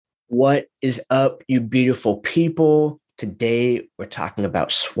What is up, you beautiful people? Today, we're talking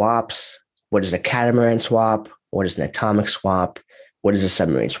about swaps. What is a catamaran swap? What is an atomic swap? What is a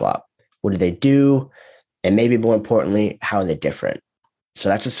submarine swap? What do they do? And maybe more importantly, how are they different? So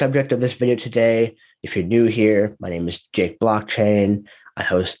that's the subject of this video today. If you're new here, my name is Jake Blockchain. I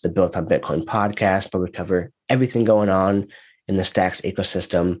host the Built on Bitcoin podcast, where we cover everything going on in the Stacks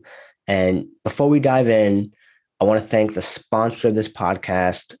ecosystem. And before we dive in, I want to thank the sponsor of this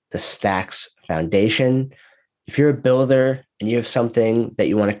podcast, the Stacks Foundation. If you're a builder and you have something that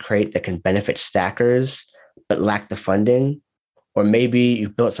you want to create that can benefit stackers but lack the funding, or maybe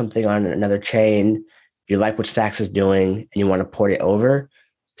you've built something on another chain, you like what Stacks is doing and you want to port it over,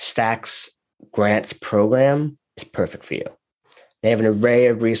 Stacks Grants program is perfect for you. They have an array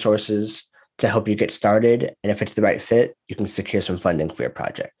of resources to help you get started. And if it's the right fit, you can secure some funding for your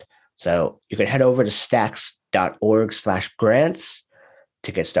project. So you can head over to stacks.org/grants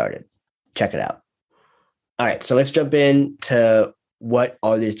to get started. Check it out. All right, so let's jump into what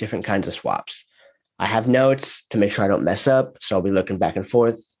are these different kinds of swaps. I have notes to make sure I don't mess up, so I'll be looking back and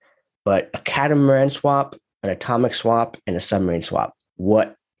forth. But a catamaran swap, an atomic swap, and a submarine swap,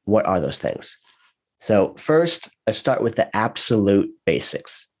 what are those things? So first, let's start with the absolute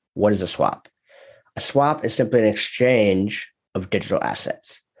basics. What is a swap? A swap is simply an exchange of digital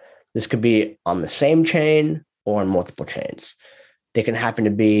assets. This could be on the same chain or on multiple chains. They can happen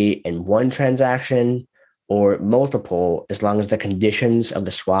to be in one transaction or multiple, as long as the conditions of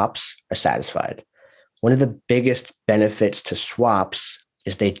the swaps are satisfied. One of the biggest benefits to swaps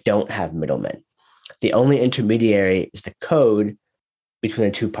is they don't have middlemen. The only intermediary is the code between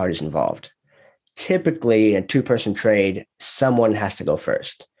the two parties involved. Typically, in a two-person trade, someone has to go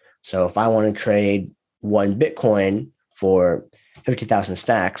first. So if I want to trade one Bitcoin for 50,000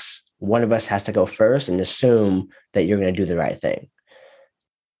 stacks, one of us has to go first and assume that you're going to do the right thing.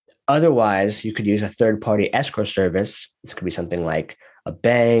 Otherwise, you could use a third-party escrow service. This could be something like a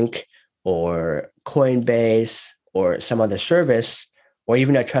bank or Coinbase or some other service, or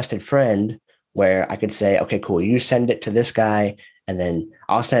even a trusted friend, where I could say, okay, cool, you send it to this guy, and then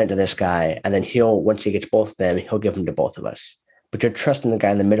I'll send it to this guy, and then once he gets both of them, he'll give them to both of us. But you're trusting the guy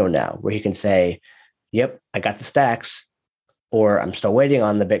in the middle now, where he can say, yep, I got the stacks, or I'm still waiting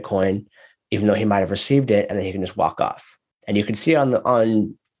on the Bitcoin, even though he might have received it, and then he can just walk off. And you can see on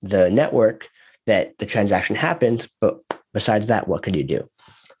the network that the transaction happened, but besides that, what could you do?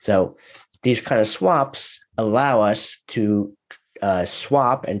 So these kind of swaps allow us to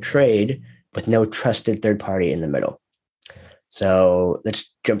swap and trade with no trusted third party in the middle. So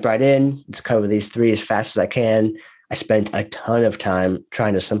let's jump right in. Let's cover these three as fast as I can. I spent a ton of time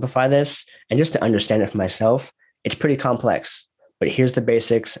trying to simplify this, and just to understand it for myself, it's pretty complex, but here's the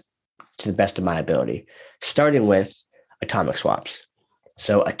basics to the best of my ability, starting with atomic swaps.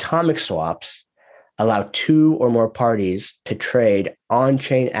 So atomic swaps allow two or more parties to trade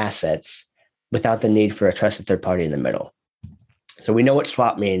on-chain assets without the need for a trusted third party in the middle. So we know what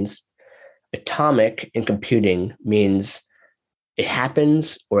swap means. Atomic in computing means it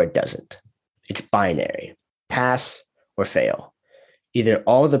happens or it doesn't. It's binary, pass or fail. Either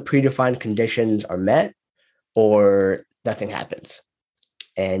all the predefined conditions are met or nothing happens.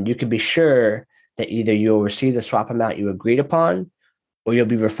 And you can be sure that either you'll receive the swap amount you agreed upon, or you'll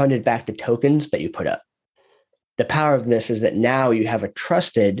be refunded back the tokens that you put up. The power of this is that now you have a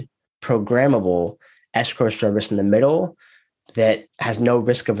trusted, programmable escrow service in the middle that has no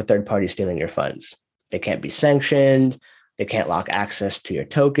risk of a third party stealing your funds. They can't be sanctioned, they can't lock access to your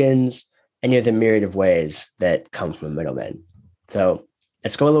tokens, any of the myriad of ways that come from a middleman. So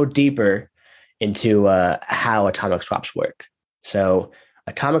let's go a little deeper into how atomic swaps work. So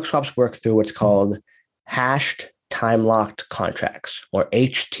atomic swaps work through what's called hashed time-locked contracts, or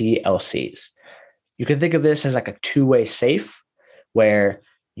HTLCs. You can think of this as like a two-way safe, where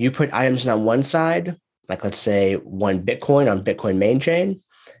you put items on one side, like let's say one Bitcoin on Bitcoin main chain,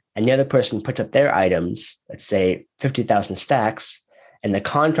 and the other person puts up their items, let's say 50,000 stacks, and the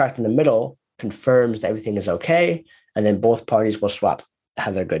contract in the middle confirms that everything is okay, and then both parties will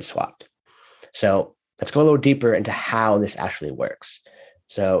have their goods swapped. So let's go a little deeper into how this actually works.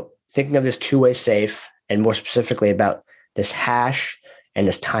 So thinking of this two-way safe, and more specifically about this hash and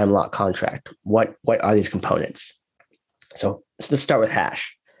this time lock contract, what are these components? So let's start with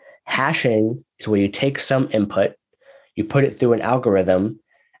hash. Hashing is where you take some input, you put it through an algorithm,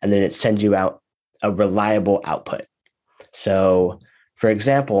 and then it sends you out a reliable output. So for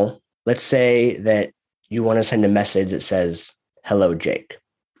example, let's say that you want to send a message that says, hello, Jake.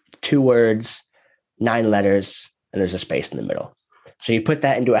 2 words, 9 letters, and there's a space in the middle. So you put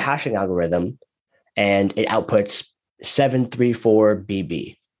that into a hashing algorithm, and it outputs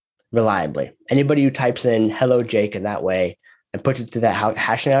 734BB. reliably. Anybody who types in hello Jake in that way and puts it through that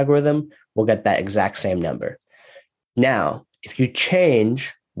hashing algorithm will get that exact same number. Now, if you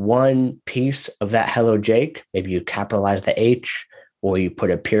change one piece of that hello Jake, maybe you capitalize the H or you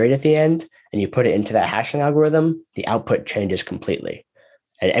put a period at the end and you put it into that hashing algorithm, the output changes completely.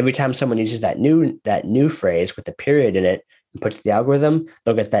 And every time someone uses that new phrase with a period in it and puts the algorithm,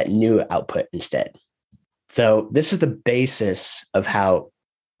 they'll get that new output instead. So this is the basis of how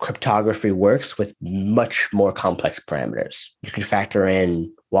cryptography works with much more complex parameters. You can factor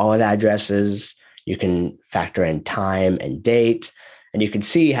in wallet addresses, you can factor in time and date, and you can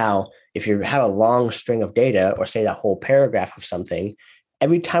see how if you have a long string of data or say a whole paragraph of something,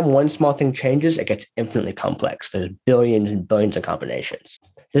 every time one small thing changes, it gets infinitely complex. There's billions and billions of combinations.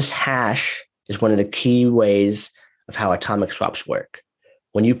 This hash is one of the key ways of how atomic swaps work.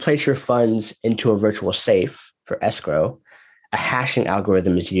 When you place your funds into a virtual safe for escrow, a hashing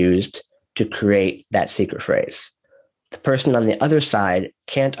algorithm is used to create that secret phrase. The person on the other side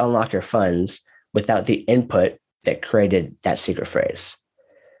can't unlock your funds without the input that created that secret phrase.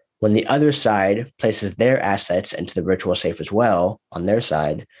 When the other side places their assets into the virtual safe as well on their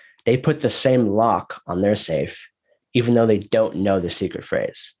side, they put the same lock on their safe, even though they don't know the secret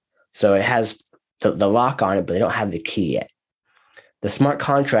phrase. So it has the lock on it, but they don't have the key yet. The smart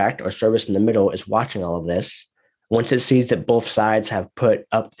contract or service in the middle is watching all of this. Once it sees that both sides have put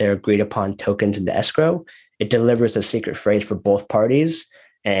up their agreed upon tokens into escrow, it delivers a secret phrase for both parties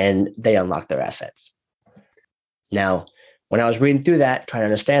and they unlock their assets. Now, when I was reading through that, trying to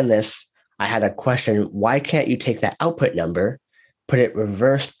understand this, I had a question: why can't you take that output number, put it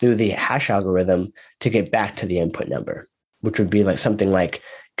reverse through the hash algorithm to get back to the input number, which would be like something like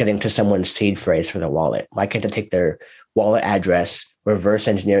getting to someone's seed phrase for their wallet? Why can't they take their wallet address, reverse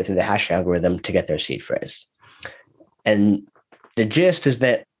engineer it through the hash algorithm to get their seed phrase? And the gist is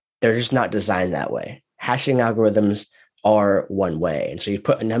that they're just not designed that way. Hashing algorithms are one way. And so you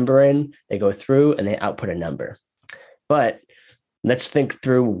put a number in, they go through and they output a number. But let's think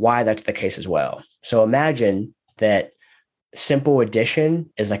through why that's the case as well. So imagine that simple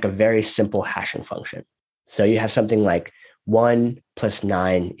addition is like a very simple hashing function. So you have something like 1 plus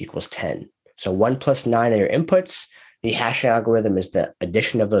 9 equals 10. So 1 plus 9 are your inputs. The hashing algorithm is the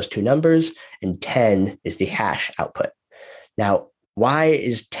addition of those two numbers, and 10 is the hash output. Now, why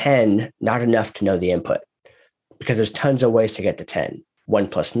is 10 not enough to know the input? Because there's tons of ways to get to 10. 1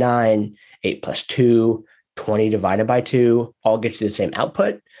 plus 9, 8 plus 2, 20 divided by 2, all get you the same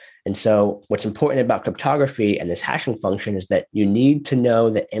output. And so what's important about cryptography and this hashing function is that you need to know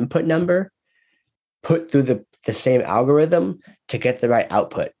the input number put through the same algorithm to get the right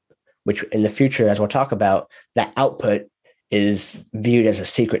output, which in the future, as we'll talk about, that output is viewed as a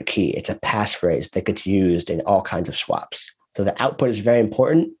secret key. It's a passphrase that gets used in all kinds of swaps. So the output is very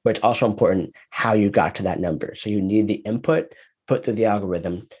important, but it's also important how you got to that number. So you need the input put through the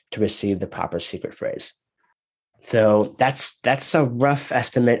algorithm to receive the proper secret phrase. So that's a rough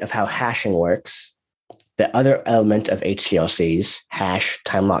estimate of how hashing works. The other element of HTLCs, hash,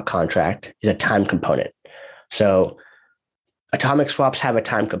 time lock contract, is a time component. So atomic swaps have a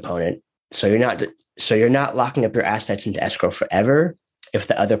time component. So you're not locking up your assets into escrow forever if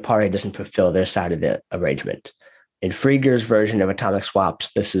the other party doesn't fulfill their side of the arrangement. In Frieger's version of atomic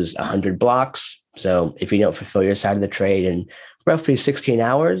swaps, this is 100 blocks. So if you don't fulfill your side of the trade in roughly 16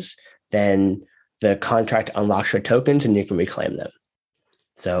 hours, then the contract unlocks your tokens and you can reclaim them.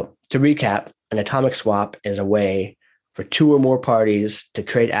 So to recap, an atomic swap is a way for two or more parties to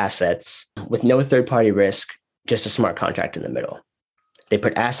trade assets with no third-party risk, just a smart contract in the middle. They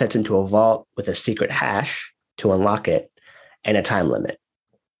put assets into a vault with a secret hash to unlock it and a time limit.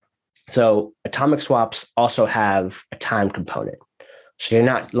 So atomic swaps also have a time component. So you're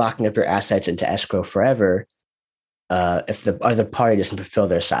not locking up your assets into escrow forever if the other party doesn't fulfill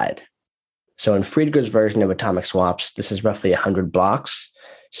their side. So in Frieger's version of atomic swaps, this is roughly 100 blocks.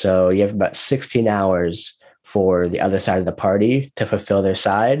 So you have about 16 hours for the other side of the party to fulfill their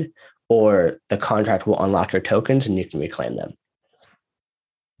side, or the contract will unlock your tokens and you can reclaim them.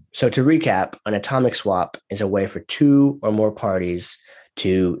 So to recap, an atomic swap is a way for two or more parties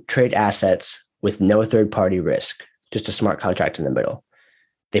to trade assets with no third-party risk, just a smart contract in the middle.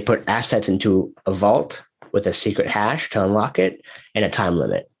 They put assets into a vault with a secret hash to unlock it and a time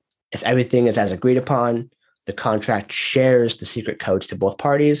limit. If everything is as agreed upon, the contract shares the secret codes to both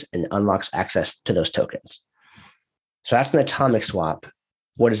parties and unlocks access to those tokens. So that's an atomic swap.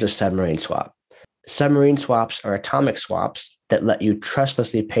 What is a submarine swap? Submarine swaps are atomic swaps that let you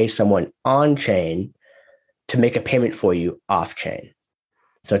trustlessly pay someone on-chain to make a payment for you off-chain.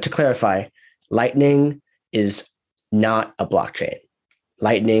 So to clarify, Lightning is not a blockchain.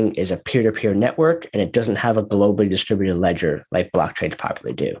 Lightning is a peer-to-peer network, and it doesn't have a globally distributed ledger like blockchains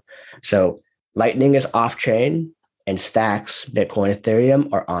popularly do. So Lightning is off-chain, and Stacks, Bitcoin,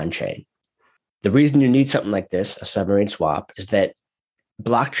 Ethereum are on-chain. The reason you need something like this, a submarine swap, is that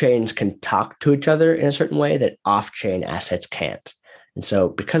blockchains can talk to each other in a certain way that off-chain assets can't. And so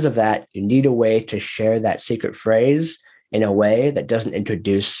because of that, you need a way to share that secret phrase in a way that doesn't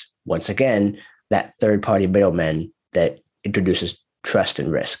introduce, once again, that third-party middleman that introduces trust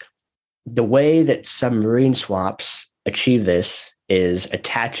and risk. The way that submarine swaps achieve this is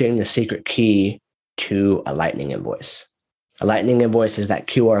attaching the secret key to a Lightning invoice. A Lightning invoice is that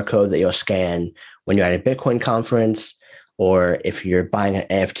QR code that you'll scan when you're at a Bitcoin conference, or if you're buying an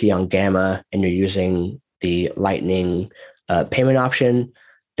NFT on Gamma and you're using the Lightning payment option,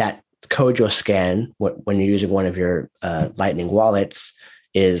 that code you'll scan when you're using one of your Lightning wallets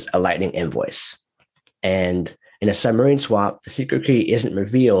is a Lightning invoice. And in a submarine swap, the secret key isn't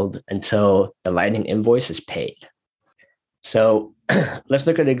revealed until the Lightning invoice is paid. So let's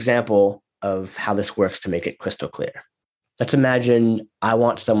look at an example of how this works to make it crystal clear. Let's imagine I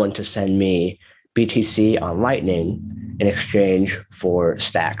want someone to send me BTC on Lightning in exchange for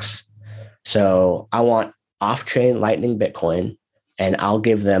Stacks. So I want off-chain Lightning Bitcoin, and I'll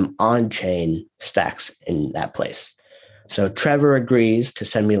give them on-chain Stacks in that place. So Trevor agrees to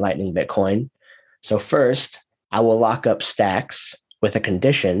send me Lightning Bitcoin. So first, I will lock up Stacks with a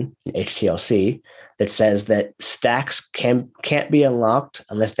condition in HTLC that says that Stacks can't be unlocked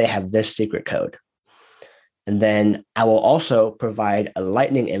unless they have this secret code. And then I will also provide a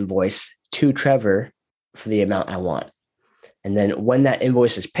Lightning invoice to Trevor for the amount I want. And then when that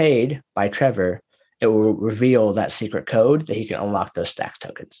invoice is paid by Trevor, it will reveal that secret code that he can unlock those Stacks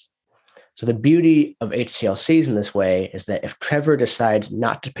tokens. So the beauty of HTLCs in this way is that if Trevor decides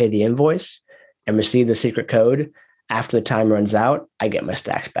not to pay the invoice and receive the secret code, after the time runs out, I get my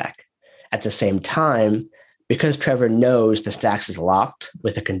Stacks back. At the same time, because Trevor knows the Stacks is locked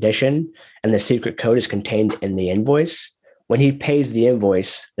with a condition and the secret code is contained in the invoice, when he pays the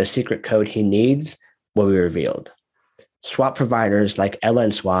invoice, the secret code he needs will be revealed. Swap providers like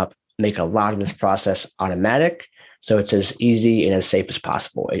LNSwap make a lot of this process automatic, so it's as easy and as safe as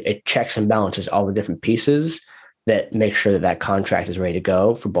possible. It checks and balances all the different pieces that make sure that that contract is ready to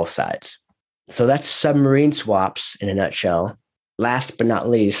go for both sides. So that's submarine swaps in a nutshell. Last but not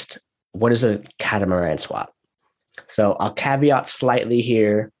least, what is a catamaran swap? So I'll caveat slightly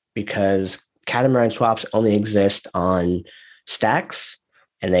here because catamaran swaps only exist on Stacks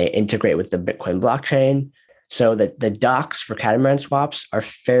and they integrate with the Bitcoin blockchain. So that the docs for catamaran swaps are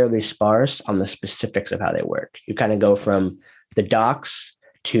fairly sparse on the specifics of how they work. You kind of go from the docs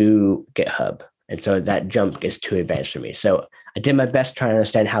to GitHub. And so that jump gets too advanced for me. So I did my best trying to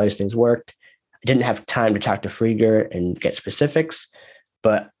understand how these things worked. I didn't have time to talk to Frieger and get specifics,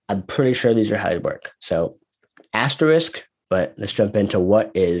 but I'm pretty sure these are how they work. So asterisk, but let's jump into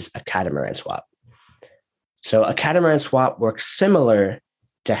what is a catamaran swap. So a catamaran swap works similar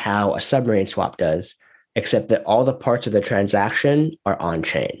to how a submarine swap does, except that all the parts of the transaction are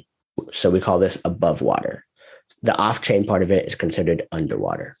on-chain. So we call this above water. The off-chain part of it is considered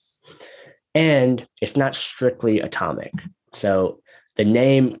underwater. And it's not strictly atomic. So the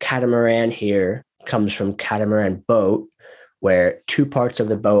name catamaran here comes from catamaran boat, where two parts of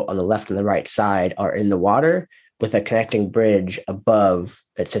the boat on the left and the right side are in the water with a connecting bridge above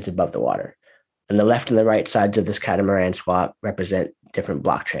that sits above the water. And the left and the right sides of this catamaran swap represent different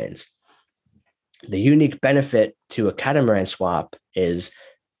blockchains. The unique benefit to a catamaran swap is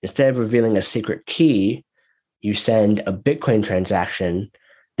instead of revealing a secret key, you send a Bitcoin transaction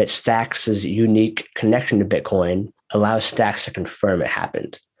that Stacks' unique connection to Bitcoin allows Stacks to confirm it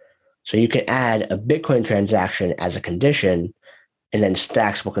happened. So you can add a Bitcoin transaction as a condition, and then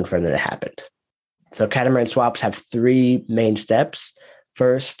Stacks will confirm that it happened. So catamaran swaps have three main steps.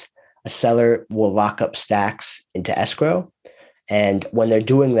 First, a seller will lock up Stacks into escrow. And when they're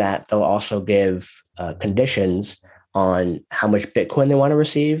doing that, they'll also give conditions on how much Bitcoin they want to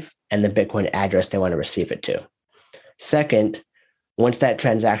receive and the Bitcoin address they want to receive it to. Second, once that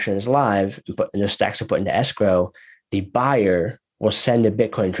transaction is live and the Stacks are put into escrow, the buyer will send a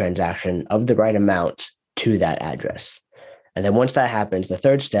Bitcoin transaction of the right amount to that address. And then once that happens, the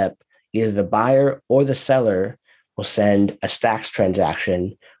third step, either the buyer or the seller will send a Stacks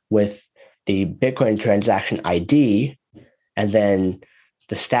transaction with the Bitcoin transaction ID, and then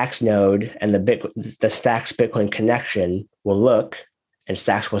the Stacks node and the Stacks Bitcoin connection will look, and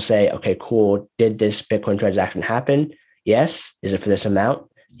Stacks will say, okay, cool, did this Bitcoin transaction happen? Yes. Is it for this amount?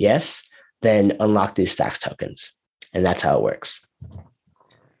 Yes. Then unlock these Stacks tokens. And that's how it works.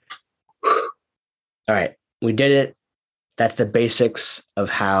 All right, we did it. that's the basics of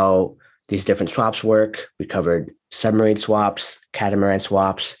how these different swaps work. We covered submarine swaps, catamaran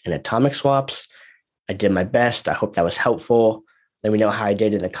swaps, and atomic swaps. I did my best. I hope that was helpful. Let me know how I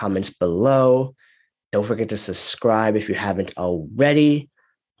did in the comments below. Don't forget to subscribe if you haven't already.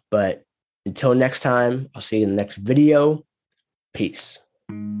 But until next time, I'll see you in the next video. Peace.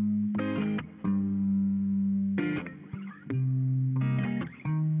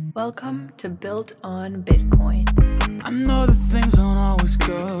 Welcome to Built on Bitcoin. I know that things don't always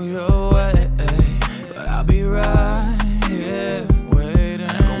go your way, but I'll be right here waiting.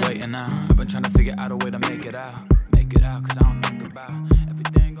 And I've been waiting now. I've been trying to figure out a way to make it out.